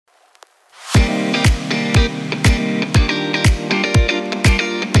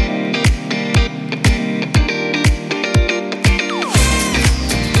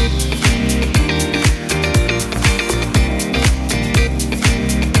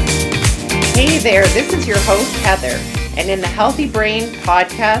Hey there, this is your host Heather, and in the Healthy Brain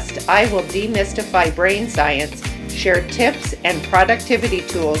podcast, I will demystify brain science, share tips and productivity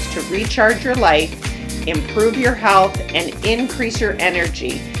tools to recharge your life, improve your health, and increase your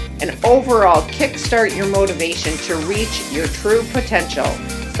energy, and overall kickstart your motivation to reach your true potential.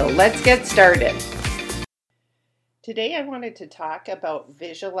 So let's get started. Today I wanted to talk about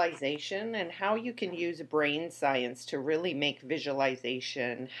visualization and how you can use brain science to really make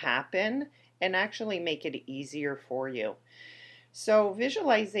visualization happen and actually make it easier for you. So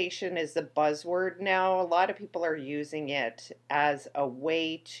visualization is a buzzword now. A lot of people are using it as a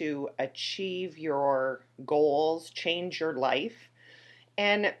way to achieve your goals, change your life.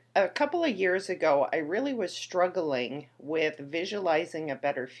 And a couple of years ago, I really was struggling with visualizing a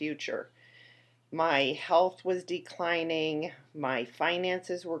better future. My health was declining, my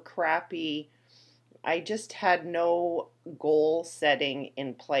finances were crappy. I just had no goal setting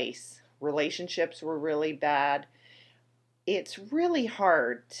in place. Relationships were really bad. It's really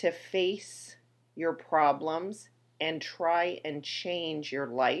hard to face your problems and try and change your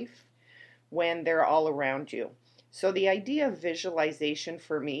life when they're all around you. So the idea of visualization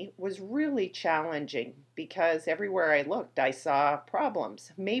for me was really challenging because everywhere I looked, I saw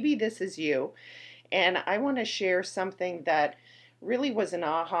problems. Maybe this is you. And I want to share something that really was an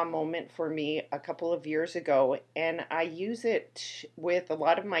aha moment for me a couple of years ago. And I use it with a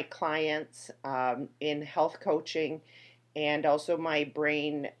lot of my clients in health coaching and also my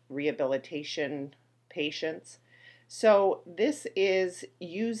brain rehabilitation patients. So this is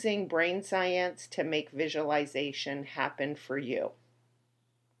using brain science to make visualization happen for you.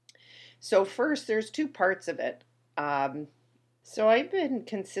 So first, there's two parts of it. So I've been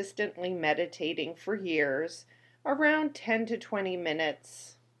consistently meditating for years, around 10 to 20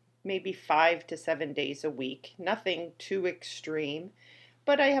 minutes, maybe 5 to 7 days a week. Nothing too extreme,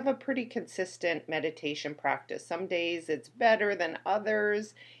 but I have a pretty consistent meditation practice. Some days it's better than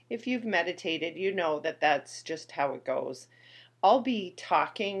others. If you've meditated, you know that that's just how it goes. I'll be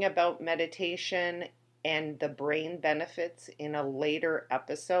talking about meditation and the brain benefits in a later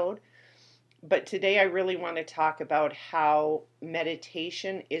episode. But today I really want to talk about how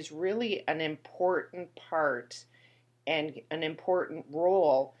meditation is really an important part and an important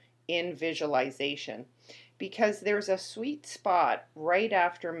role in visualization, because there's a sweet spot right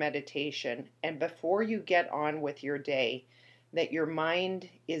after meditation and before you get on with your day that your mind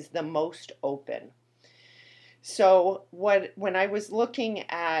is the most open. So when I was looking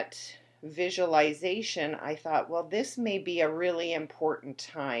at visualization, I thought, well, this may be a really important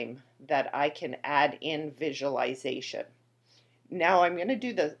time that I can add in visualization. Now I'm going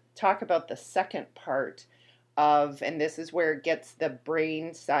to talk about the second part of, and this is where it gets the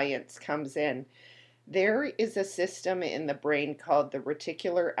brain science comes in. There is a system in the brain called the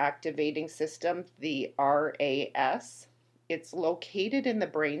reticular activating system, the RAS. It's located in the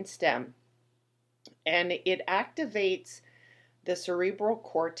brain stem, and it activates the cerebral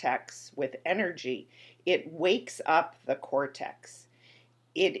cortex with energy. It wakes up the cortex.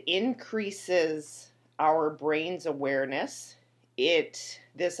 It increases our brain's awareness.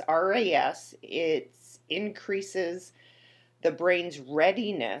 This RAS, it increases the brain's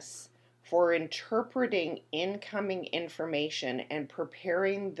readiness for interpreting incoming information and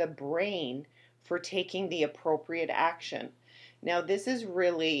preparing the brain for taking the appropriate action. Now, this is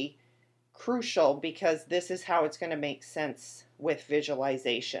really crucial because this is how it's going to make sense with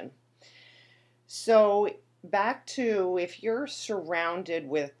visualization. So back to, if you're surrounded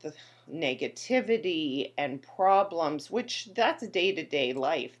with negativity and problems, which that's day-to-day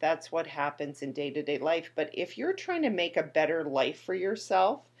life, that's what happens in day-to-day life. But if you're trying to make a better life for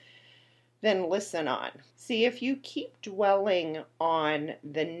yourself, then listen on. See, if you keep dwelling on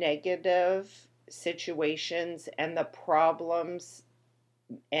the negative situations and the problems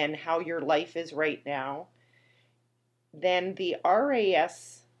and how your life is right now, then the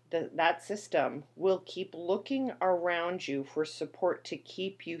RAS, that system, will keep looking around you for support to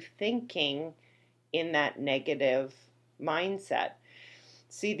keep you thinking in that negative mindset.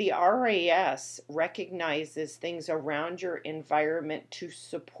 See, the RAS recognizes things around your environment to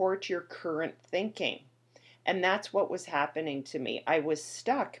support your current thinking. And that's what was happening to me. I was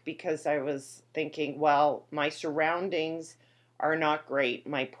stuck because I was thinking, well, my surroundings are not great.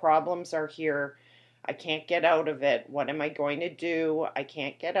 My problems are here. I can't get out of it. What am I going to do? I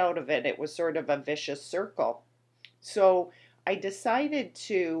can't get out of it. It was sort of a vicious circle. So I decided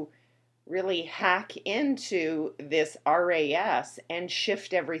to really hack into this RAS and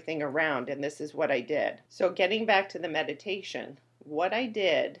shift everything around. And this is what I did. So getting back to the meditation, what I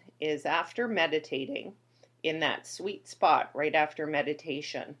did is, after meditating in that sweet spot right after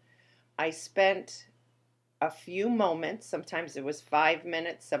meditation, I spent a few moments, sometimes it was 5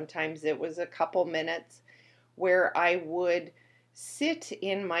 minutes, sometimes it was a couple minutes, where I would sit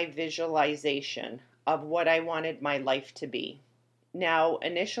in my visualization of what I wanted my life to be. Now,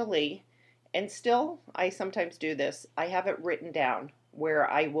 initially, and still I sometimes do this, I have it written down where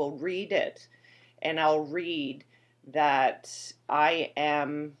I will read it, and I'll read that I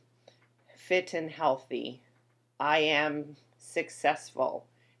am fit and healthy, I am successful,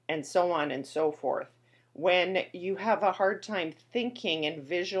 and so on and so forth. When you have a hard time thinking and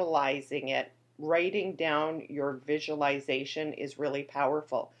visualizing it, writing down your visualization is really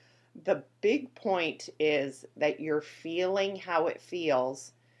powerful. The big point is that you're feeling how it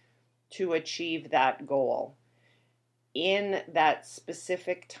feels to achieve that goal in that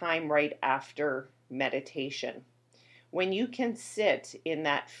specific time right after meditation. When you can sit in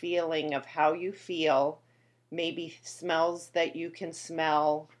that feeling of how you feel, maybe smells that you can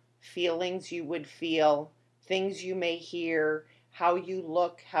smell, feelings you would feel, things you may hear, how you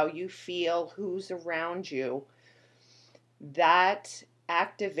look, how you feel, who's around you, that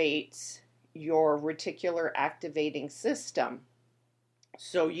activates your reticular activating system.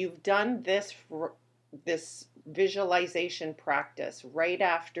 So you've done this visualization practice right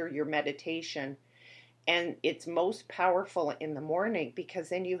after your meditation, and it's most powerful in the morning because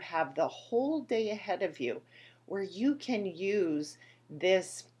then you have the whole day ahead of you where you can use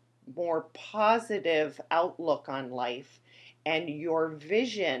this more positive outlook on life, and your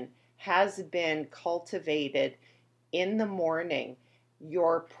vision has been cultivated in the morning.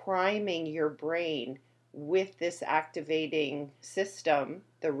 You're priming your brain with this activating system,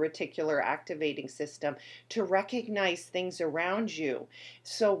 the reticular activating system, to recognize things around you.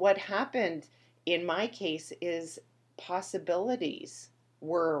 So what happened in my case is possibilities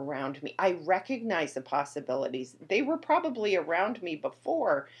were around me. I recognized the possibilities. They were probably around me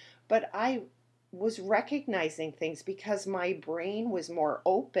before, but I was recognizing things because my brain was more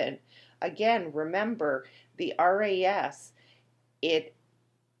open. Again, remember the RAS, it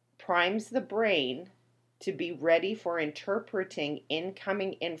primes the brain to be ready for interpreting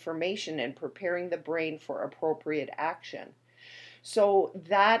incoming information and preparing the brain for appropriate action. So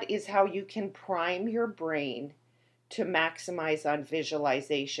that is how you can prime your brain to maximize on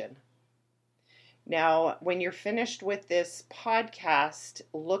visualization. Now, when you're finished with this podcast,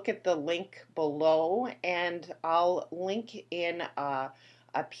 look at the link below, and I'll link in a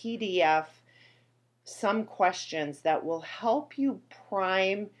PDF some questions that will help you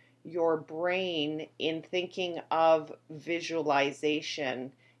prime your brain in thinking of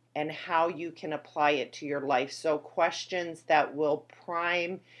visualization and how you can apply it to your life. So questions that will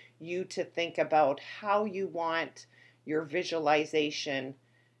prime you to think about how you want your visualization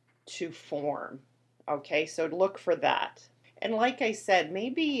to form. Okay, so look for that. And like I said,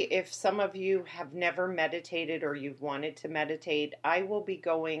 maybe if some of you have never meditated or you've wanted to meditate, I will be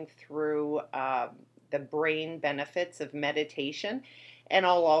going through the brain benefits of meditation. And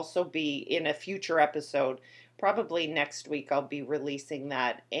I'll also be in a future episode, probably next week, I'll be releasing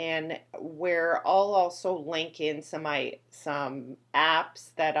that. And where I'll also link in some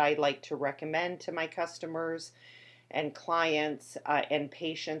apps that I like to recommend to my customers and clients and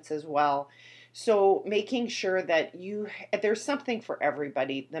patients as well. So making sure that there's something for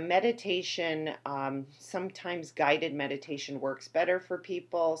everybody. The meditation, sometimes guided meditation works better for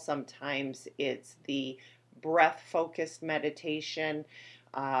people. Sometimes it's the breath-focused meditation,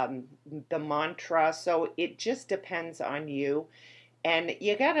 the mantra. So it just depends on you. And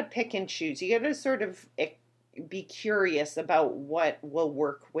you got to pick and choose. You got to sort of be curious about what will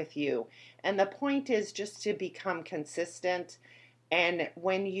work with you. And the point is just to become consistent. And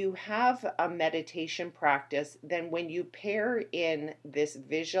when you have a meditation practice, then when you pair in this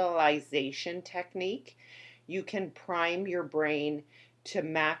visualization technique, you can prime your brain to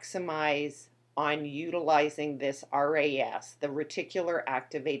maximize on utilizing this RAS, the reticular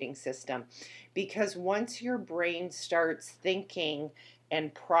activating system. Because once your brain starts thinking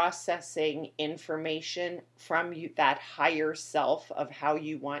and processing information from that higher self of how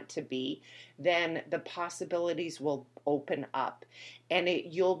you want to be, then the possibilities will open up. And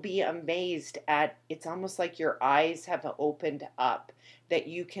you'll be amazed it's almost like your eyes have opened up, that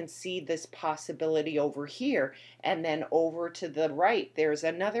you can see this possibility over here, and then over to the right, there's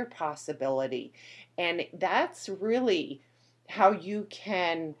another possibility. And that's really how you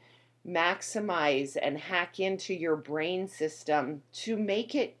can maximize and hack into your brain system to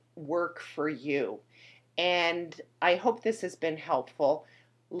make it work for you. And I hope this has been helpful.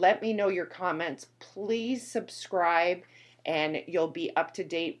 Let me know your comments. Please subscribe, and you'll be up to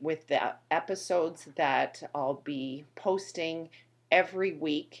date with the episodes that I'll be posting every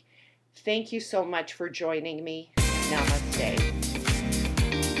week. Thank you so much for joining me. Namaste.